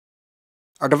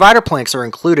Our divider planks are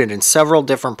included in several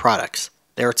different products.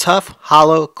 They are tough,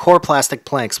 hollow, core plastic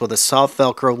planks with a soft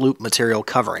Velcro loop material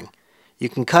covering. You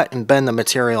can cut and bend the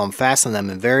material and fasten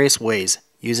them in various ways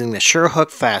using the sure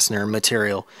hook fastener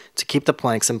material to keep the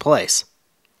planks in place.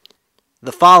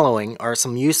 The following are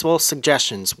some useful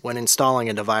suggestions when installing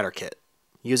a divider kit.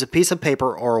 Use a piece of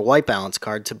paper or a white balance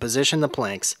card to position the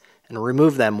planks and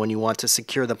remove them when you want to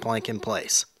secure the plank in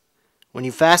place. When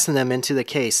you fasten them into the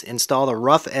case, install the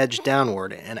rough edge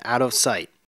downward and out of sight.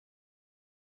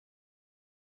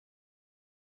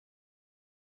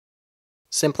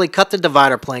 Simply cut the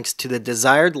divider planks to the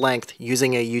desired length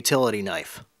using a utility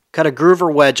knife. Cut a groove or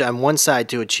wedge on one side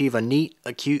to achieve a neat,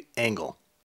 acute angle.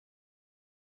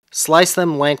 Slice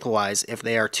them lengthwise if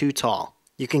they are too tall.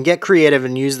 You can get creative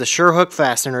and use the sure hook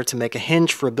fastener to make a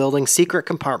hinge for building secret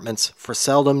compartments for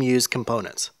seldom used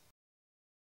components.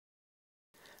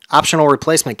 Optional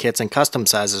replacement kits and custom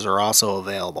sizes are also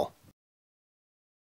available.